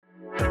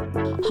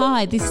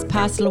Hi, this is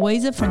Pastor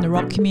Louisa from the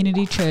Rock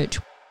Community Church.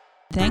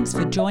 Thanks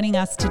for joining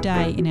us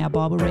today in our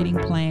Bible reading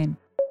plan.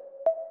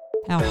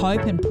 Our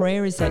hope and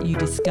prayer is that you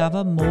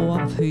discover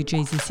more of who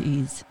Jesus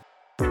is.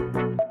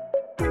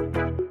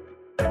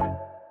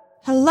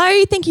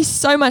 Hello, thank you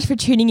so much for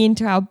tuning in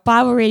to our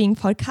Bible reading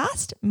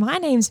podcast. My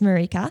name's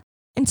Marika,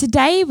 and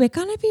today we're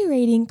going to be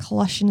reading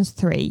Colossians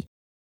 3.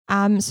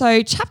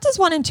 So chapters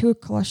 1 and 2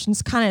 of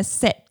Colossians kind of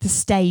set the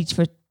stage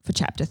for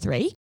chapter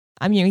 3.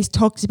 He's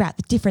talked about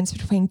the difference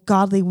between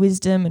godly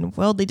wisdom and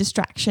worldly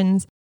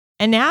distractions,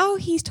 and now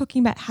he's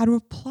talking about how to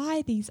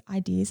apply these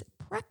ideas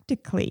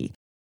practically.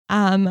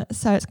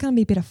 So it's going to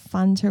be a bit of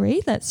fun to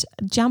read. Let's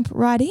jump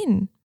right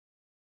in.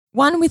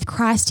 One with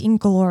Christ in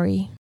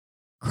glory.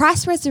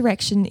 Christ's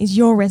resurrection is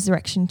your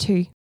resurrection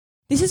too.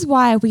 This is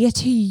why we are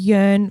to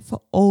yearn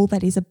for all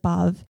that is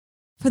above,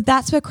 for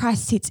that's where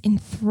Christ sits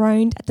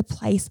enthroned at the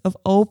place of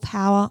all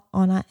power,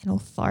 honor, and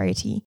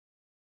authority.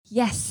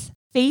 Yes,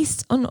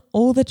 feast on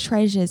all the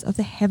treasures of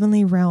the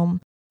heavenly realm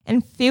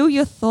and fill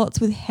your thoughts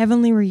with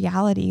heavenly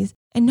realities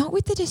and not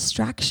with the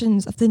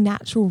distractions of the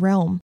natural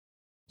realm.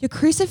 Your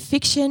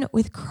crucifixion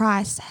with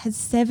Christ has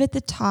severed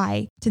the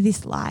tie to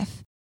this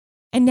life,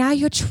 and now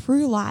your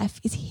true life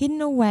is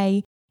hidden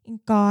away in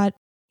God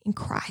in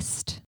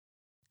Christ.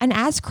 And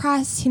as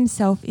Christ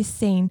himself is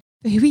seen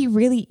for who he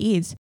really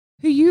is,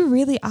 who you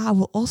really are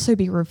will also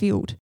be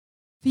revealed.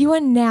 For you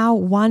are now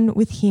one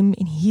with him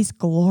in his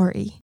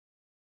glory.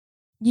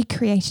 New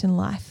creation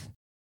life.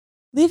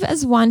 Live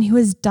as one who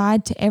has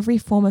died to every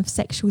form of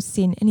sexual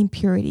sin and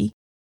impurity.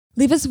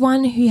 Live as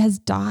one who has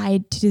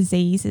died to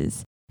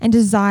diseases and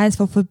desires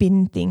for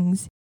forbidden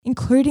things,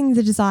 including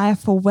the desire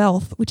for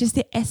wealth, which is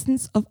the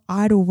essence of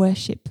idol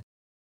worship.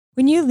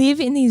 When you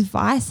live in these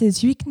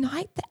vices, you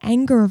ignite the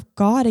anger of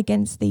God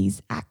against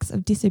these acts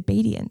of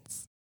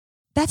disobedience.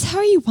 That's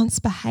how you once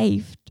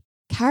behaved,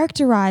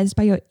 characterized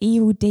by your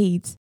evil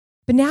deeds.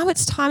 But now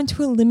it's time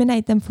to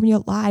eliminate them from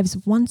your lives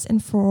once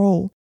and for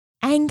all.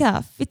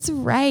 Anger, fits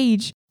of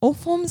rage, all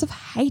forms of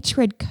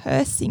hatred,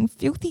 cursing,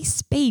 filthy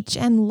speech,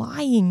 and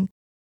lying.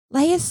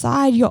 Lay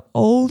aside your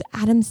old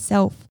Adam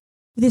self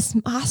with this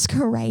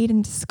masquerade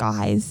and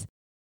disguise.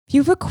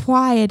 You've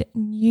acquired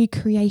new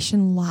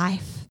creation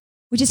life,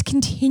 which is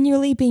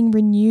continually being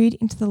renewed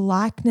into the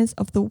likeness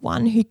of the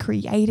one who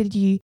created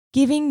you,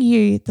 giving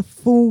you the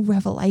full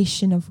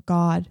revelation of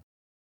God.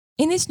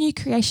 In this new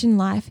creation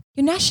life,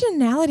 your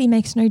nationality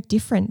makes no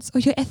difference,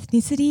 or your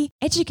ethnicity,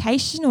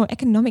 education, or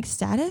economic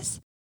status.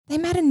 They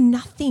matter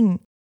nothing,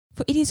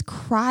 for it is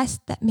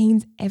Christ that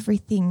means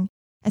everything,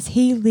 as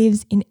he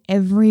lives in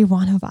every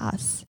one of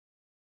us.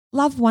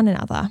 Love one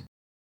another.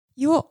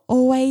 You are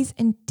always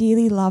and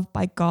dearly loved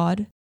by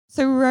God,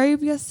 so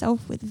robe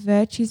yourself with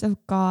virtues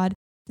of God,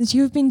 since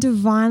you have been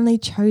divinely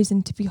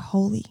chosen to be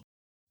holy.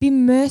 Be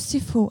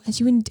merciful as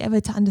you endeavor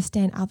to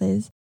understand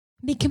others.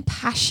 Be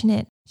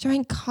compassionate,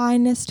 showing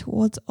kindness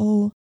towards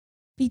all.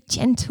 Be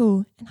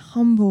gentle and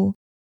humble,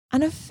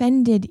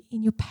 unoffended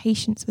in your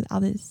patience with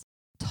others.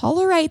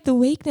 Tolerate the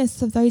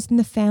weakness of those in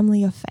the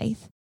family of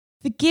faith,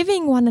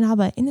 forgiving one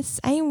another in the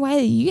same way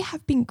that you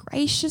have been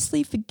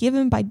graciously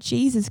forgiven by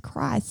Jesus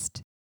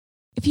Christ.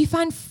 If you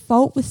find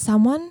fault with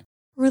someone,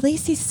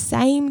 release this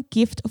same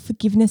gift of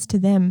forgiveness to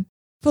them,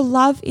 for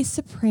love is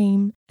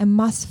supreme and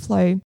must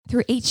flow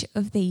through each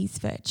of these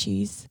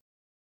virtues.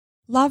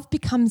 Love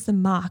becomes the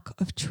mark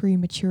of true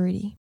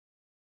maturity.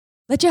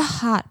 Let your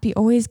heart be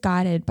always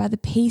guided by the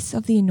peace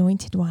of the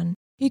Anointed One,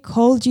 who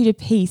called you to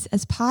peace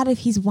as part of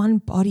his one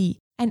body,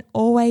 and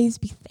always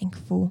be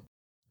thankful.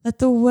 Let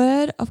the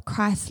word of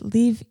Christ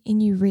live in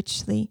you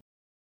richly,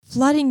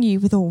 flooding you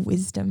with all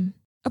wisdom.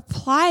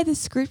 Apply the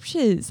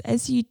scriptures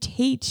as you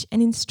teach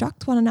and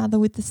instruct one another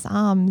with the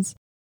psalms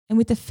and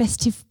with the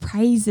festive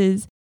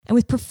praises and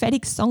with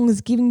prophetic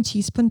songs given to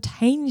you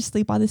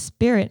spontaneously by the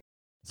Spirit.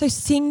 So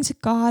sing to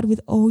God with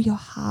all your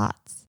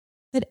hearts.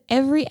 Let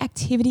every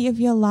activity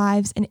of your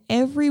lives and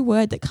every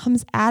word that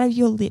comes out of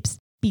your lips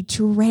be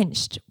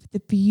drenched with the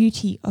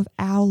beauty of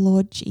our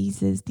Lord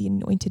Jesus, the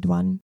Anointed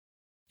One.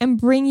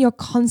 And bring your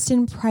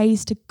constant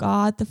praise to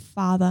God the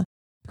Father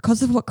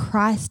because of what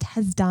Christ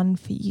has done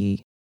for you.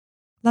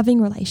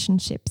 Loving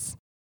relationships.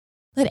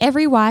 Let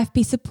every wife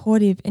be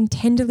supportive and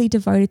tenderly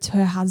devoted to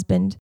her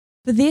husband,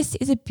 for this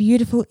is a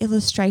beautiful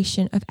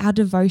illustration of our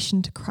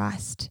devotion to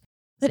Christ.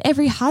 Let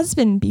every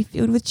husband be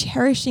filled with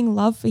cherishing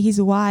love for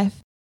his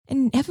wife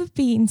and never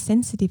be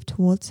insensitive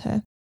towards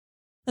her.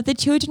 Let the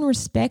children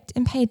respect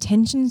and pay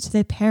attention to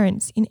their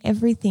parents in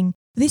everything,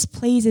 for this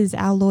pleases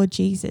our Lord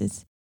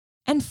Jesus.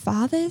 And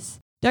fathers,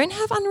 don't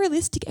have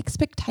unrealistic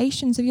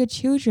expectations of your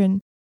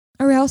children,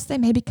 or else they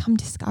may become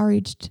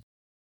discouraged.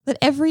 Let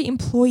every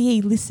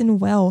employee listen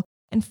well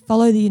and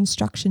follow the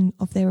instruction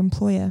of their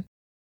employer,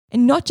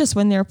 and not just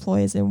when their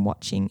employers are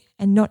watching,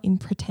 and not in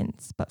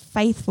pretense, but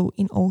faithful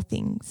in all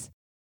things.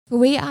 For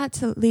we are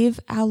to live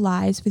our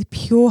lives with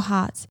pure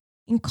hearts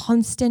in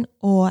constant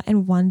awe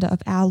and wonder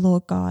of our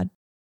Lord God.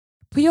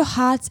 Put your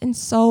hearts and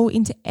soul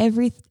into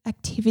every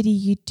activity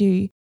you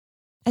do,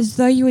 as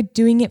though you were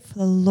doing it for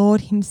the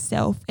Lord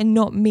himself and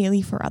not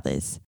merely for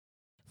others.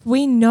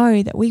 We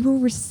know that we will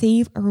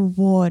receive a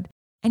reward,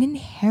 an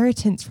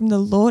inheritance from the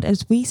Lord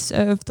as we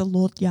serve the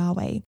Lord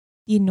Yahweh,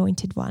 the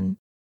Anointed One.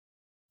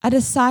 A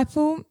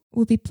disciple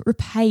will be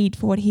repaid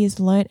for what he has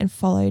learnt and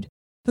followed,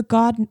 for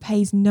God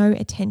pays no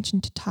attention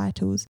to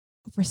titles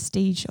or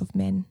prestige of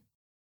men.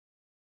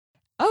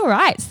 All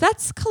right, so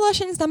that's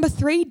Colossians number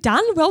 3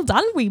 done. Well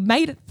done. We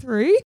made it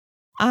through.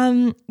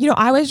 I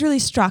was really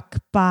struck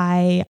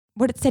by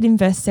what it said in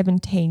verse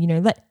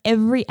 17. Let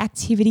every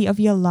activity of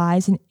your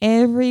lives and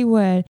every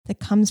word that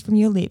comes from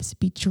your lips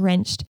be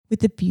drenched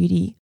with the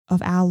beauty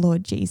of our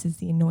Lord Jesus,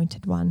 the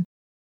Anointed One.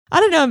 I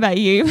don't know about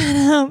you,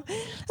 but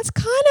that's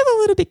kind of a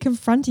little bit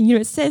confronting.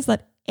 It says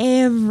let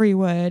every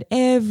word,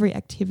 every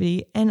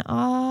activity, and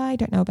I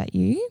don't know about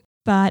you,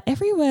 but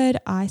every word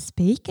I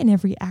speak and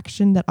every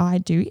action that I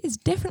do is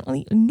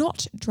definitely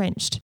not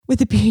drenched with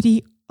the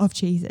beauty of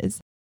Jesus.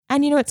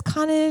 And, it's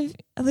kind of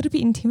a little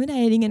bit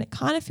intimidating, and it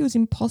kind of feels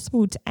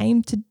impossible to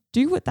aim to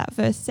do what that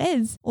verse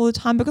says all the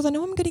time because I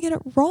know I'm going to get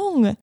it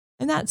wrong.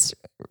 And that's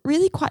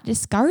really quite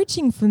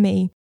discouraging for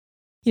me.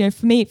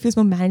 For me, it feels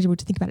more manageable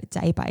to think about it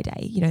day by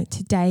day.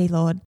 Today,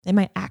 Lord, let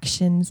my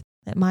actions,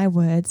 let my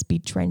words be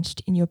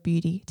drenched in your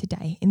beauty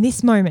today. In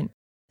this moment,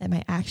 let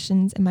my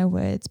actions and my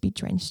words be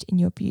drenched in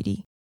your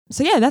beauty.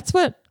 So yeah, that's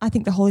what I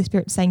think the Holy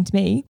Spirit's saying to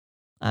me.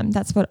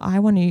 That's what I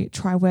want to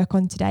try work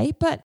on today.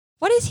 But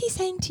what is he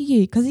saying to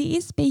you? Because he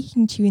is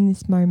speaking to you in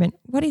this moment.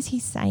 What is he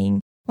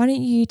saying? Why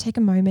don't you take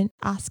a moment,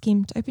 ask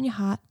him to open your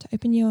heart, to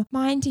open your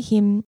mind to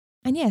him,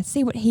 and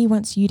see what he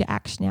wants you to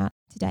action out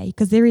today,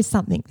 because there is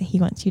something that he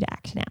wants you to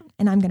action out.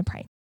 And I'm going to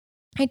pray.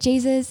 Hey,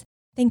 Jesus,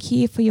 thank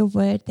you for your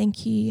word.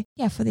 Thank you,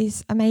 for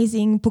this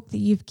amazing book that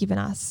you've given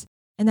us,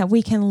 and that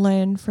we can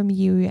learn from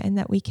you, and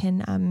that we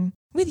can,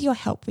 with your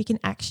help, we can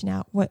action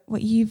out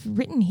what you've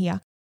written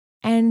here.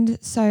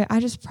 And so I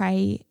just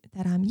pray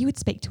that you would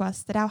speak to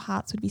us, that our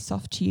hearts would be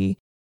soft to you,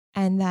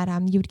 and that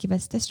you would give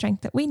us the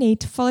strength that we need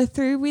to follow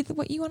through with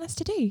what you want us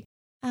to do.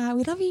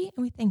 We love you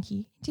and we thank you.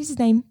 In Jesus'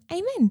 name,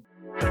 amen.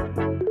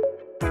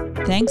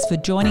 Thanks for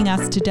joining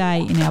us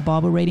today in our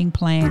Bible reading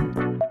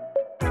plan.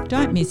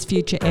 Don't miss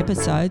future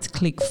episodes.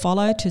 Click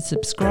follow to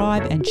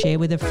subscribe and share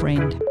with a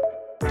friend.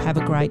 Have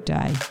a great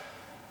day.